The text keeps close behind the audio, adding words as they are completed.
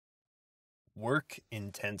Work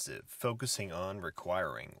intensive, focusing on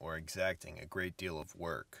requiring or exacting a great deal of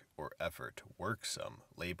work or effort. Worksome,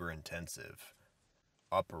 labor intensive.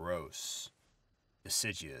 Operose,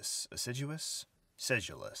 assiduous, sedulous,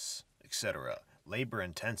 etc. Labor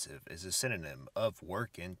intensive is a synonym of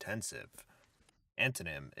work intensive.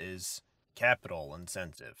 Antonym is capital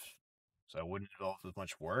intensive. So it wouldn't involve as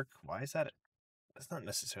much work. Why is that? That's not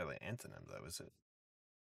necessarily an antonym, though, is it?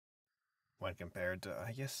 When compared to,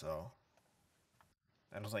 I guess so.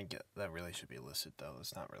 I don't think that really should be listed, though.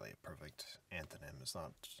 It's not really a perfect antonym. It's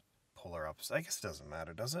not polar opposite. I guess it doesn't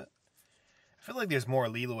matter, does it? I feel like there's more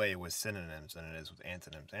leeway with synonyms than it is with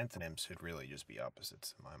antonyms. Antonyms should really just be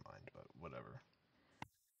opposites in my mind, but whatever.